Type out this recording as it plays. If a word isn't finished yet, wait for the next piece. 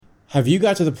Have you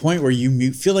got to the point where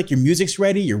you feel like your music's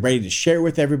ready, you're ready to share it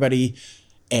with everybody,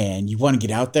 and you want to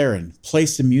get out there and play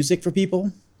some music for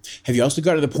people? Have you also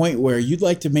got to the point where you'd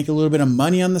like to make a little bit of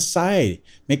money on the side,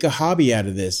 make a hobby out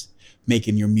of this,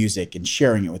 making your music and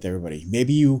sharing it with everybody?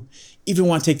 Maybe you even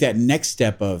want to take that next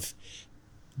step of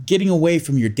getting away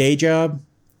from your day job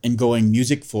and going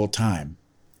music full time.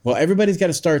 Well, everybody's got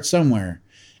to start somewhere,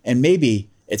 and maybe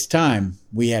it's time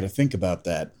we had to think about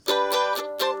that.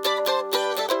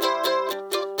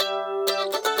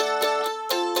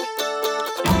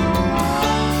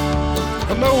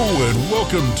 Hello and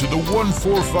welcome to the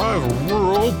 145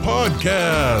 Rural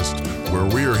Podcast, where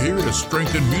we are here to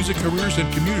strengthen music careers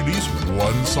and communities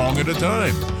one song at a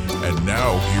time. And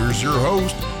now here's your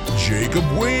host, Jacob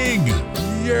Wing.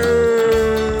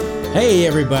 Yay! Hey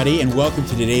everybody, and welcome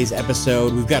to today's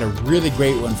episode. We've got a really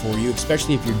great one for you,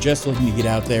 especially if you're just looking to get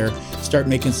out there, start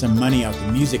making some money off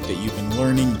the music that you've been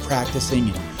learning, practicing,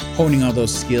 and honing all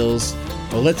those skills.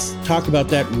 Well, let's talk about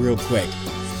that real quick.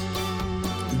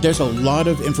 There's a lot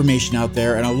of information out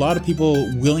there and a lot of people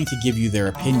willing to give you their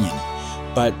opinion.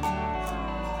 But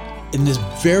in this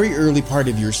very early part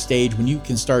of your stage, when you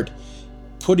can start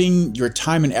putting your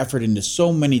time and effort into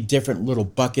so many different little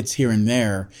buckets here and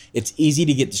there, it's easy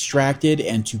to get distracted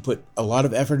and to put a lot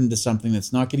of effort into something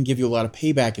that's not going to give you a lot of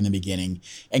payback in the beginning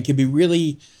and can be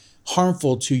really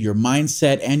harmful to your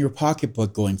mindset and your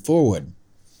pocketbook going forward.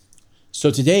 So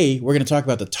today, we're going to talk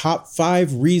about the top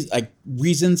 5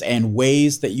 reasons and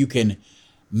ways that you can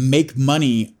make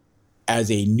money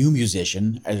as a new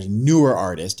musician, as a newer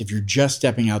artist, if you're just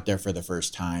stepping out there for the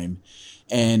first time,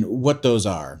 and what those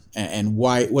are, and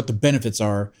what the benefits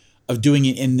are of doing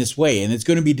it in this way. And it's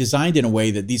going to be designed in a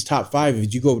way that these top 5,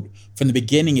 if you go from the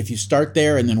beginning, if you start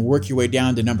there and then work your way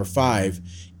down to number 5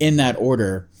 in that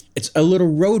order, it's a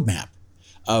little roadmap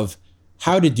of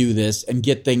how to do this and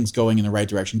get things going in the right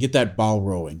direction, get that ball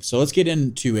rolling. So let's get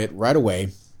into it right away.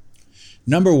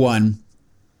 Number 1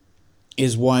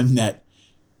 is one that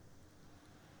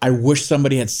I wish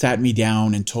somebody had sat me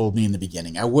down and told me in the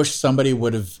beginning. I wish somebody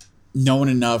would have known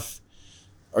enough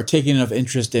or taken enough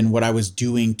interest in what I was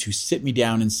doing to sit me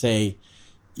down and say,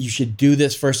 you should do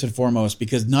this first and foremost,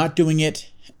 because not doing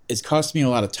it is costing me a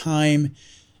lot of time.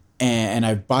 And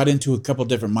I've bought into a couple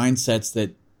different mindsets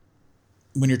that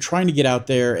when you're trying to get out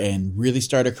there and really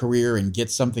start a career and get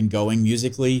something going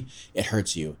musically, it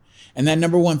hurts you. And that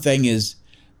number 1 thing is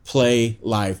play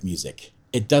live music.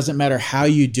 It doesn't matter how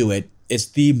you do it. It's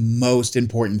the most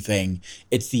important thing.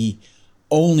 It's the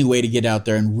only way to get out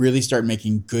there and really start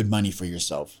making good money for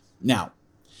yourself. Now,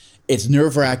 it's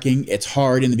nerve-wracking. It's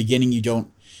hard. In the beginning, you don't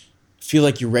feel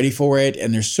like you're ready for it.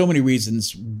 And there's so many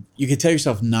reasons you can tell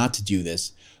yourself not to do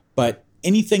this. But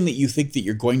anything that you think that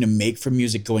you're going to make from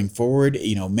music going forward,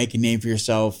 make a name for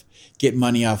yourself, get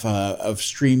money off of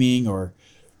streaming or,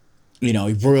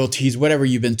 royalties, whatever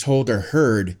you've been told or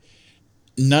heard,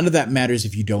 none of that matters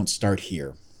if you don't start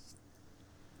here.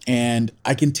 And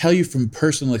I can tell you from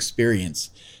personal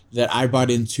experience that I bought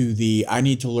into I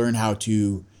need to learn how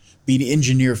to be an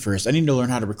engineer first. I need to learn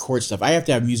how to record stuff. I have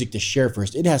to have music to share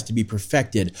first. It has to be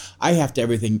perfected. I have to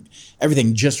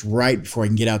everything just right before I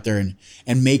can get out there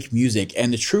and make music.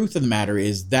 And the truth of the matter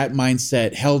is that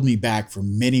mindset held me back for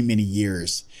many, many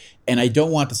years. And I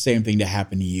don't want the same thing to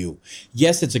happen to you.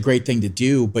 Yes, it's a great thing to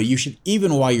do, but you should,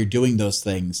 even while you're doing those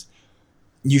things,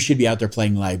 you should be out there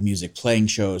playing live music, playing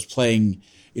shows, playing,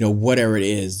 whatever it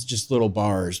is, just little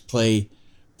bars, play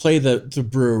the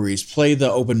breweries, play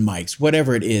the open mics,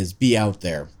 whatever it is, be out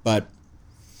there. But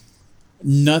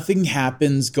nothing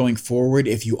happens going forward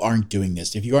if you aren't doing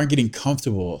this. If you aren't getting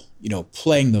comfortable,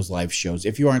 playing those live shows,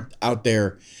 if you aren't out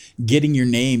there getting your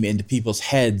name into people's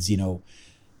heads,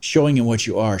 showing them what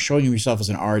you are, showing them yourself as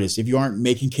an artist, if you aren't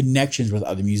making connections with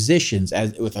other musicians,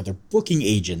 with other booking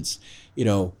agents,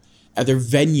 other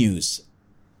venues,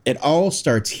 it all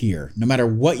starts here. No matter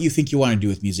what you think you want to do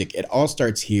with music, it all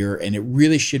starts here, and it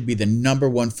really should be the number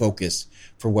 1 focus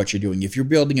for what you're doing. If you're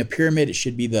building a pyramid, it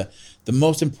should be the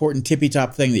most important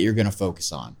tippy-top thing that you're going to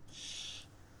focus on.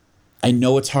 I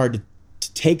know it's hard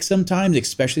to take sometimes,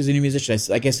 especially as a new musician.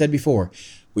 Like I said before,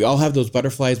 we all have those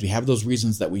butterflies. We have those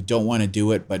reasons that we don't want to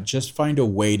do it, but just find a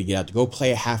way to get out, to go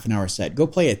play a half an hour set, go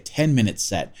play a 10-minute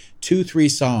set, 2-3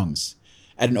 songs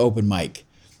at an open mic.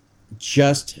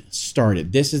 Just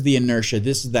started. This is the inertia.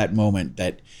 This is that moment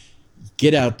that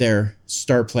get out there,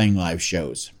 start playing live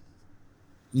shows.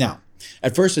 Now,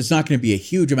 at first, it's not going to be a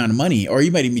huge amount of money, or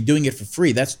you might even be doing it for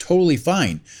free. That's totally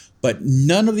fine. But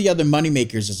none of the other money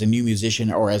makers as a new musician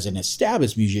or as an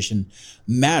established musician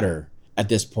matter at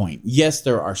this point. Yes,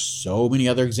 there are so many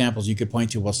other examples you could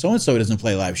point to. Well, so-and-so doesn't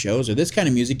play live shows, or this kind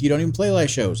of music, you don't even play live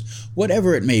shows.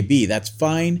 Whatever it may be, that's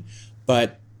fine,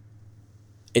 but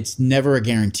it's never a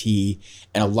guarantee.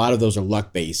 And a lot of those are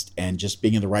luck-based, and just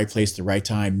being in the right place at the right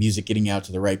time, music getting out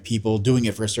to the right people, doing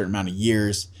it for a certain amount of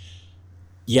years.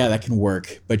 Yeah, that can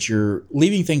work, but you're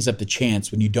leaving things up to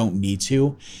chance when you don't need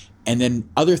to. And then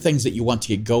other things that you want to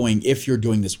get going, if you're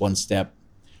doing this one step,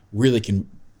 really can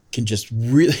just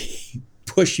really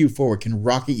push you forward, can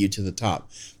rocket you to the top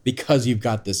because you've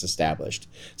got this established.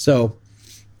 So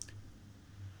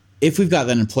if we've got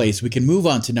that in place, we can move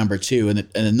on to number two. And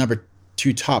the number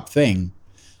two top thing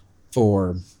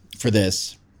for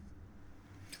this,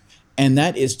 and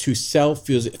that is to sell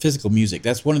physical music.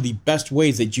 That's one of the best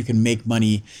ways that you can make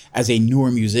money as a newer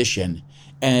musician.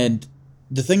 And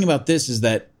the thing about this is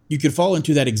that you could fall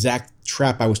into that exact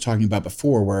trap I was talking about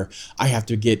before, where I have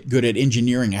to get good at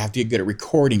engineering, I have to get good at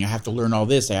recording, I have to learn all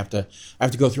this, I have to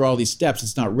go through all these steps.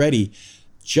 It's not ready.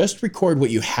 Just record what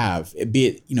you have, be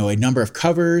it, a number of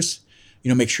covers,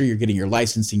 make sure you're getting your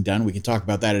licensing done. We can talk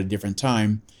about that at a different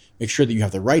time. Make sure that you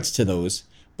have the rights to those,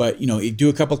 but you do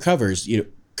a couple covers,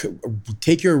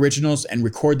 take your originals and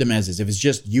record them as is. If it's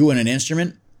just you and an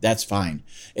instrument, that's fine.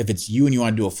 If it's you and you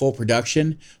want to do a full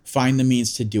production, find the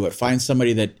means to do it. Find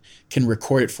somebody that can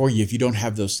record it for you. If you don't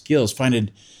have those skills, find an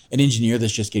engineer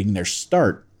that's just getting their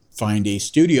start. Find a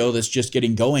studio that's just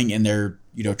getting going and they're,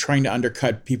 trying to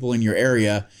undercut people in your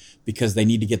area because they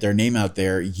need to get their name out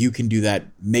there. You can do that.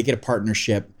 Make it a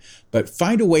partnership, but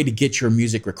find a way to get your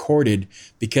music recorded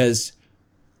because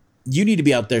you need to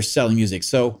be out there selling music.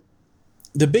 So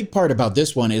the big part about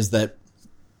this one is that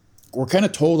we're kind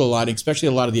of told a lot, especially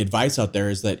a lot of the advice out there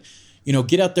is that,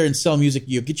 get out there and sell music.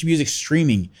 You get your music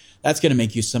streaming. That's going to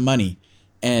make you some money.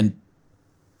 And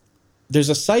there's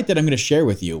a site that I'm going to share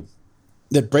with you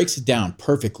that breaks it down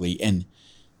perfectly and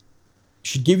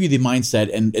should give you the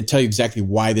mindset and tell you exactly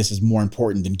why this is more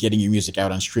important than getting your music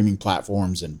out on streaming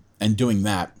platforms and doing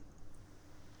that.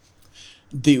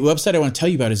 The website I want to tell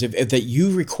you about is if that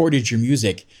you recorded your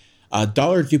music,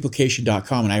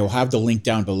 dollarduplication.com, and I will have the link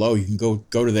down below. You can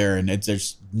go to there, and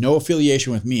there's no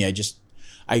affiliation with me.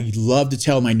 I love to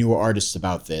tell my newer artists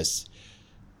about this.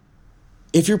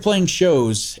 If you're playing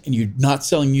shows and you're not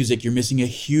selling music, you're missing a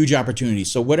huge opportunity.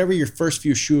 So whatever your first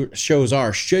few shows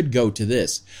are should go to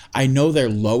this. I know their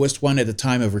lowest one at the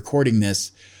time of recording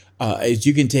this is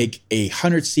you can take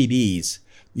 100 CDs,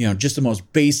 just the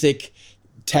most basic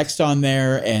text on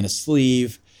there and a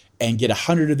sleeve, and get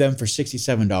 100 of them for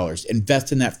 $67.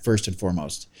 Invest in that first and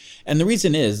foremost. And the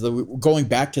reason is, going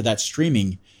back to that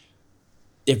streaming,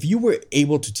 if you were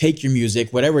able to take your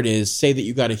music, whatever it is, say that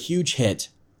you got a huge hit,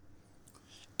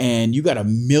 and you got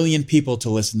 1 million people to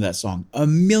listen to that song,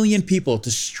 1 million people to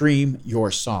stream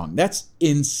your song. That's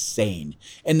insane.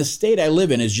 And the state I live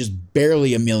in is just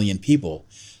barely 1 million people.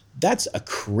 That's a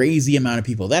crazy amount of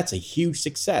people. That's a huge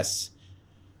success.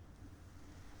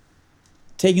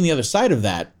 Taking the other side of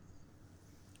that,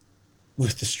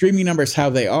 with the streaming numbers how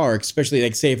they are, especially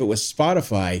like say if it was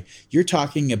Spotify, you're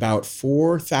talking about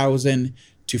 $4,000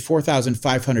 to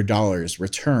 $4,500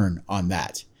 return on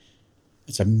that.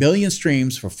 It's 1 million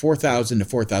streams for $4,000 to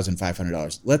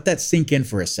 $4,500. Let that sink in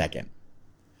for a second.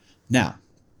 Now,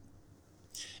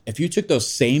 if you took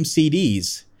those same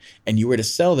CDs and you were to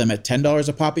sell them at $10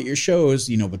 a pop at your shows,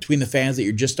 between the fans that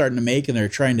you're just starting to make and they're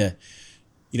trying to,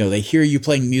 they hear you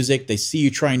playing music, they see you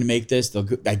trying to make this,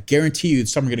 I guarantee you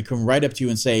someone's going to come right up to you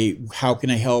and say, how can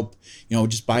I help?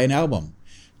 Just buy an album.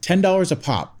 $10 a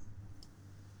pop.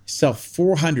 Sell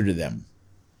 400 of them.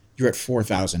 You're at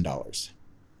 $4,000.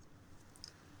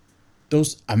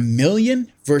 Those 1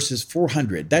 million versus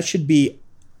 400, that should be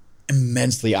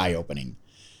immensely eye-opening.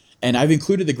 And I've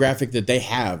included the graphic that they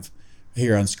have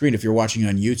here on screen if you're watching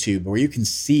on YouTube, where you can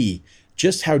see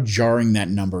just how jarring that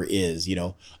number is,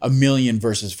 1 million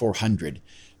versus 400.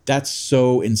 That's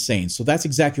so insane. So that's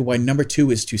exactly why number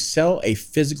 2 is to sell a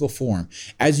physical form.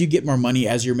 As you get more money,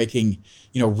 as you're making,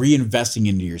 reinvesting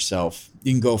into yourself,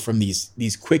 you can go from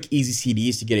these quick, easy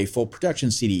CDs to get a full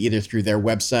production CD, either through their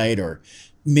website or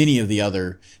many of the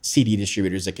other CD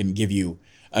distributors that can give you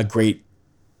a great,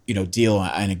 deal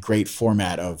and a great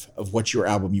format of what your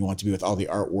album you want to be, with all the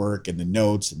artwork and the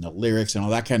notes and the lyrics and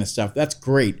all that kind of stuff. That's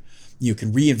great. You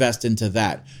can reinvest into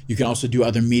that. You can also do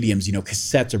other mediums.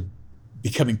 Cassettes are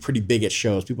becoming pretty big at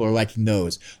shows. People are liking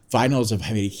those. Vinyls have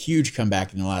had a huge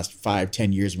comeback in the last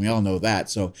 5-10 years, and we all know that.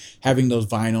 So having those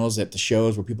vinyls at the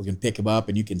shows where people can pick them up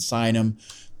and you can sign them,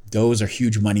 those are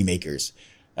huge money makers.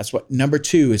 That's what number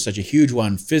 2 is such a huge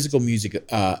one. Physical music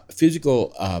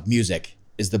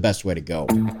is the best way to go.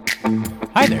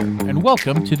 Hi there, and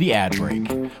welcome to the ad break.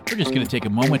 We're just going to take a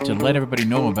moment to let everybody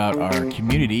know about our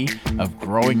community of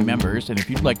growing members, and if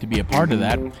you'd like to be a part of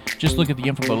that, just look at the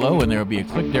info below and there will be a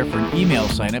click there for an email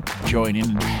sign up to join in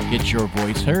and get your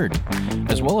voice heard.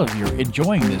 As well, if you're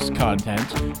enjoying this content,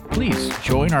 please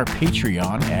join our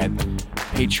Patreon at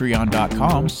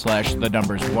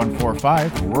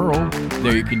patreon.com/145rural.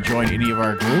 There you can join any of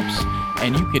our groups,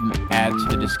 and you can add to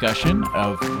the discussion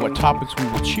of what topics we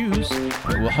will choose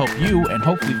that will help you and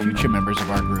hopefully future members of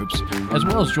our groups, as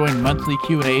well as join monthly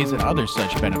Q&As and other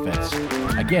such benefits.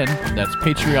 Again, that's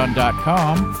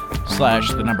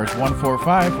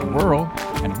patreon.com/145rural,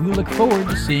 and we look forward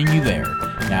to seeing you there.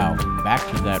 Now, back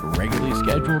to that regularly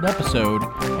scheduled episode,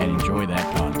 and enjoy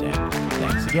that content.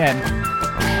 Thanks again.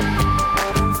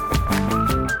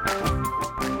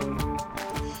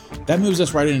 That moves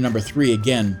us right into number 3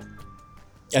 again.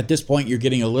 At this point, you're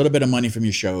getting a little bit of money from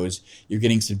your shows. You're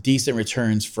getting some decent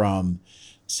returns from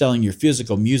selling your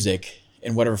physical music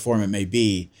in whatever form it may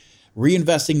be.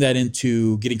 Reinvesting that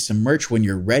into getting some merch when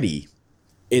you're ready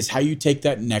is how you take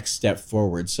that next step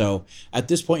forward. So at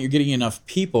this point, you're getting enough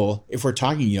people. If we're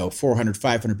talking, 400,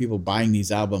 500 people buying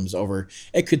these albums over,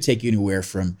 it could take you anywhere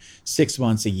from 6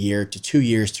 months, a year to 2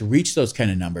 years to reach those kind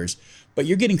of numbers. But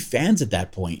you're getting fans at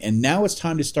that point. And now it's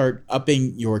time to start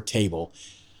upping your table.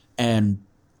 And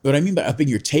what I mean by upping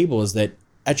your table is that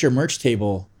at your merch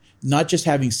table, not just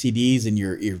having CDs and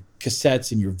your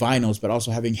cassettes and your vinyls, but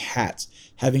also having hats,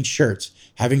 having shirts,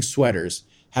 having sweaters,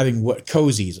 having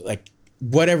cozies, like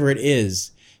whatever it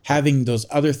is, having those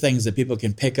other things that people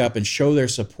can pick up and show their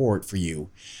support for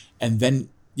you. And then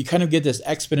you kind of get this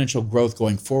exponential growth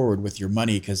going forward with your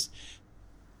money because,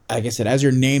 like I said, as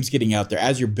your name's getting out there,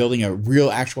 as you're building a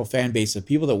real actual fan base of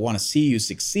people that want to see you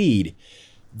succeed,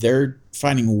 they're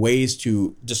finding ways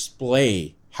to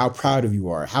display how proud of you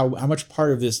are, how much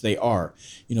part of this they are.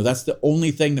 That's the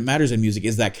only thing that matters in music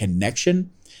is that connection.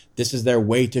 This is their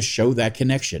way to show that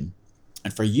connection.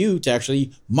 And for you to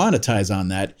actually monetize on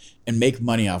that and make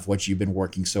money off what you've been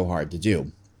working so hard to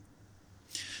do.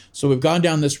 So we've gone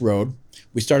down this road.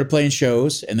 We started playing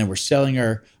shows, and then we're selling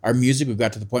our music. We've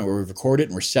got to the point where we've recorded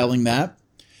and we're selling that.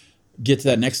 Get to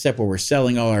that next step where we're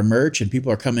selling all our merch and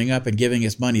people are coming up and giving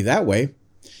us money that way.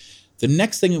 The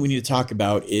next thing that we need to talk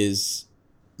about is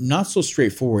not so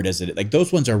straightforward as it. Like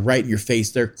those ones are right in your face.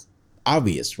 They're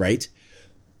obvious, right?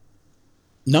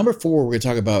 Number 4, we're going to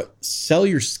talk about sell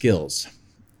your skills.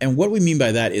 And what we mean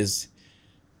by that is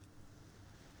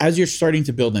as you're starting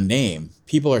to build a name,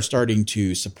 people are starting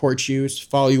to support you,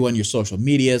 follow you on your social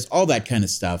medias, all that kind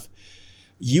of stuff.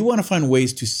 You want to find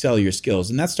ways to sell your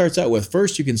skills. And that starts out with,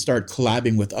 first, you can start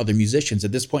collabing with other musicians.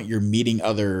 At this point, you're meeting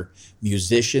other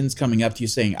musicians coming up to you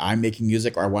saying, I'm making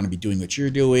music, or I want to be doing what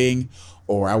you're doing,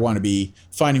 or I want to be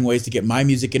finding ways to get my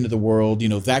music into the world,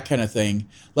 that kind of thing.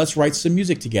 Let's write some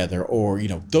music together, or,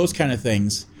 those kind of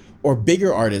things. Or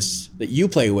bigger artists that you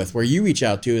play with where you reach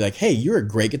out to like, hey, you're a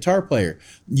great guitar player.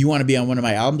 You want to be on one of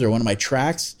my albums or one of my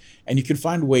tracks? And you can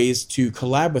find ways to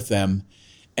collab with them.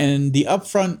 And the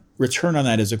upfront return on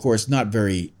that is, of course, not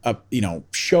very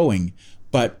showing.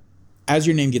 But as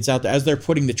your name gets out there, as they're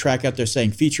putting the track out there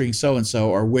saying featuring so-and-so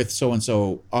or with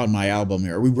so-and-so on my album,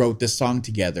 or we wrote this song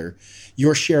together,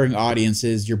 you're sharing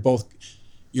audiences, you're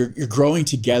growing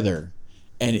together.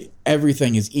 And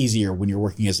everything is easier when you're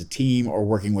working as a team or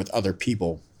working with other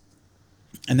people.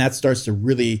 And that starts to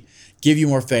really give you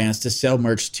more fans to sell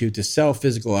merch to sell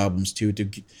physical albums to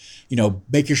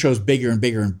make your shows bigger and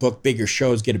bigger and book bigger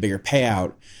shows, get a bigger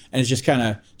payout. And it just kind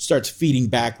of starts feeding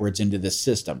backwards into this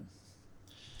system.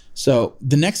 So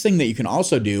the next thing that you can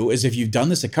also do is if you've done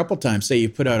this a couple times, say you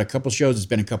put out a couple shows, it's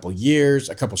been a couple years,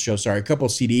 a couple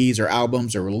CDs or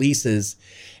albums or releases,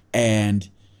 and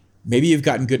maybe you've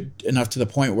gotten good enough to the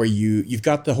point where you've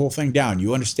got the whole thing down.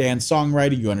 You understand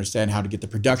songwriting. You understand how to get the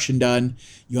production done.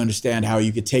 You understand how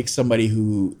you could take somebody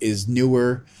who is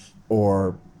newer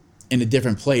or in a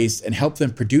different place and help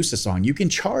them produce a song. You can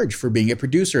charge for being a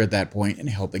producer at that point and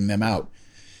helping them out.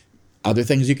 Other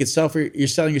things you could sell for you're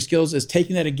selling your skills is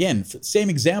taking that again. Same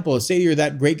example, say you're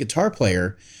that great guitar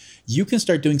player, you can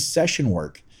start doing session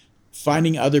work.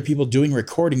 Finding other people doing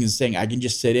recording and saying, I can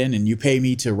just sit in and you pay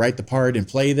me to write the part and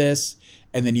play this,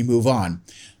 and then you move on.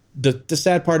 The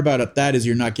sad part about that is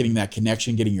you're not getting that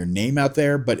connection, getting your name out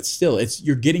there, but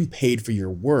you're getting paid for your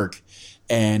work,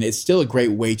 and it's still a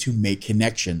great way to make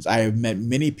connections. I have met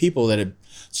many people that have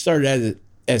started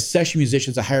as session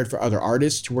musicians. I hired for other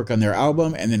artists to work on their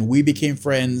album, and then we became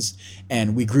friends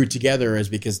and we grew together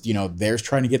because they're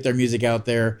trying to get their music out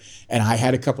there, and I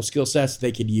had a couple skill sets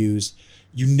they could use.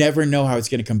 You never know how it's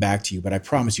going to come back to you, but I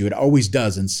promise you it always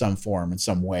does in some form, in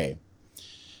some way.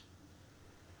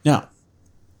 Now,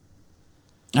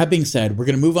 That being said, we're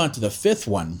going to move on to the fifth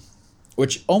one,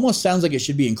 which almost sounds like it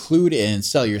should be included in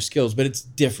sell your skills, but it's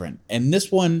different. And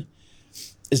this one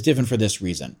is different for this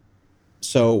reason.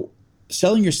 So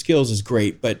selling your skills is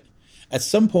great, but at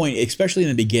some point, especially in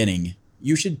the beginning,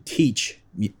 you should teach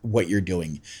what you're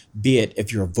doing. Be it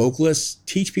if you're a vocalist,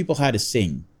 teach people how to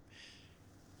sing.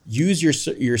 Use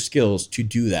your skills to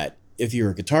do that. If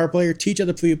you're a guitar player, teach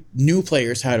other new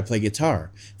players how to play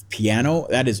guitar. Piano,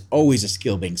 that is always a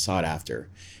skill being sought after.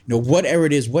 Whatever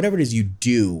it is you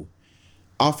do,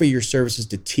 offer your services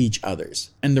to teach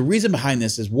others. And the reason behind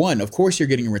this is, one, of course, you're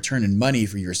getting a return in money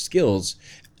for your skills,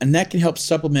 and that can help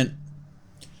supplement,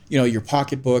 your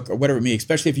pocketbook or whatever it may be,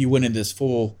 especially if you went into this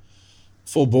full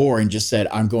bore and just said,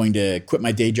 I'm going to quit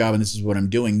my day job and this is what I'm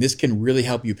doing. This can really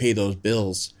help you pay those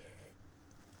bills.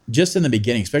 Just in the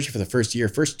beginning, especially for the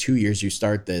first 2 years you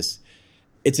start this,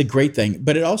 it's a great thing.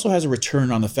 But it also has a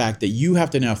return on the fact that you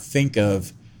have to now think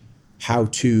of how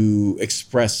to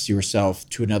express yourself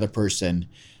to another person.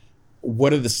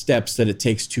 What are the steps that it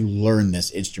takes to learn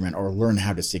this instrument or learn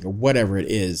how to sing or whatever it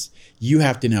is? You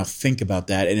have to now think about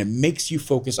that, and it makes you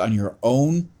focus on your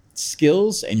own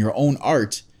skills and your own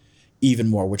art even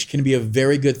more, which can be a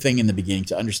very good thing in the beginning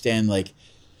to understand, like,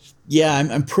 yeah,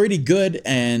 I'm pretty good,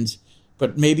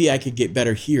 but maybe I could get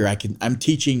better here. I'm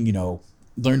teaching,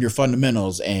 learn your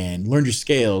fundamentals and learn your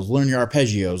scales, learn your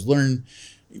arpeggios,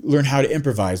 learn how to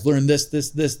improvise, learn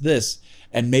this.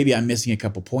 And maybe I'm missing a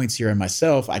couple points here in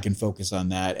myself. I can focus on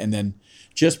that. And then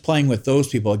just playing with those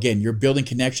people, again, you're building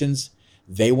connections.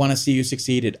 They want to see you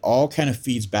succeed. It all kind of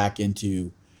feeds back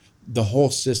into the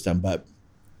whole system. But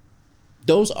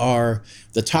those are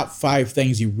the top 5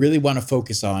 things you really want to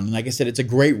focus on. And like I said, it's a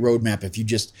great roadmap. If you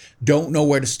just don't know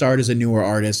where to start as a newer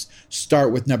artist,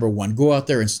 start with number 1. Go out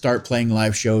there and start playing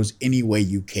live shows any way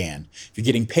you can. If you're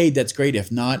getting paid, that's great.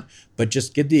 If not, but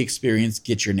just get the experience,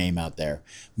 get your name out there.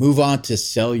 Move on to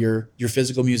sell your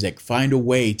physical music. Find a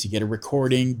way to get a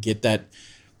recording, get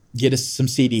us some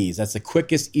CDs. That's the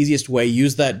quickest, easiest way.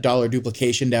 Use that dollar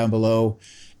duplication down below.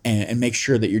 And make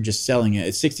sure that you're just selling it.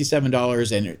 It's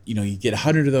 $67, and you get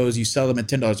 100 of those. You sell them at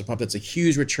 $10 a pop. That's a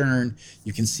huge return.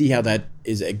 You can see how that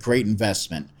is a great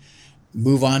investment.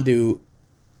 Move on to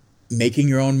making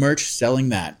your own merch, selling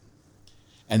that,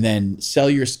 and then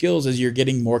sell your skills as you're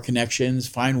getting more connections.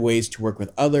 Find ways to work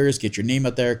with others, get your name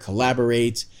out there,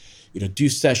 collaborate. Do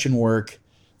session work.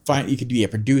 You could be a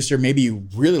producer. Maybe you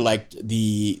really liked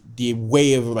the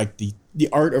way of like the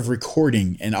art of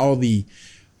recording and all the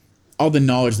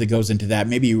knowledge that goes into that.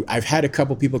 Maybe I've had a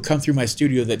couple people come through my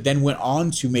studio that then went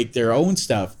on to make their own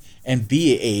stuff and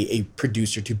be a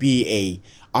producer, to be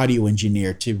a audio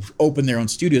engineer, to open their own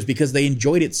studios because they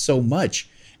enjoyed it so much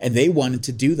and they wanted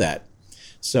to do that.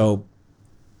 So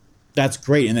that's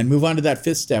great. And then move on to that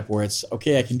 5th step where it's,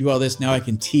 okay, I can do all this. Now I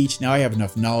can teach. Now I have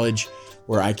enough knowledge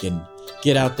where I can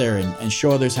get out there and show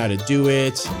others how to do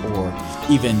it, or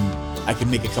even I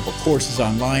can make a couple courses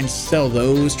online, sell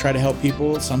those, try to help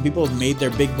people. Some people have made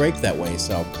their big break that way.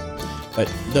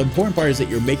 But the important part is that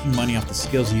you're making money off the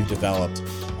skills you've developed,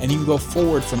 and you can go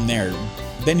forward from there.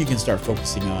 Then you can start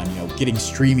focusing on, getting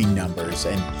streaming numbers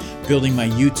and building my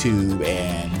YouTube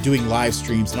and doing live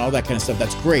streams and all that kind of stuff.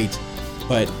 That's great.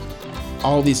 But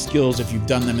all these skills, if you've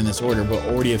done them in this order, will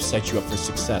already have set you up for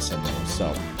success in those.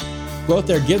 So go out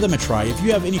there, give them a try. If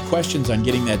you have any questions on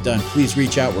getting that done, please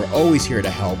reach out. We're always here to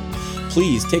help.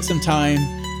 Please take some time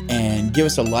and give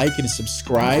us a like and a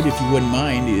subscribe if you wouldn't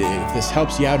mind. If this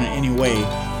helps you out in any way,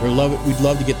 we'd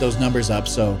love to get those numbers up.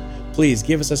 So please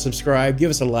give us a subscribe, give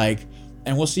us a like,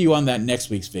 and we'll see you on that next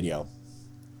week's video.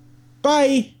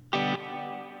 Bye.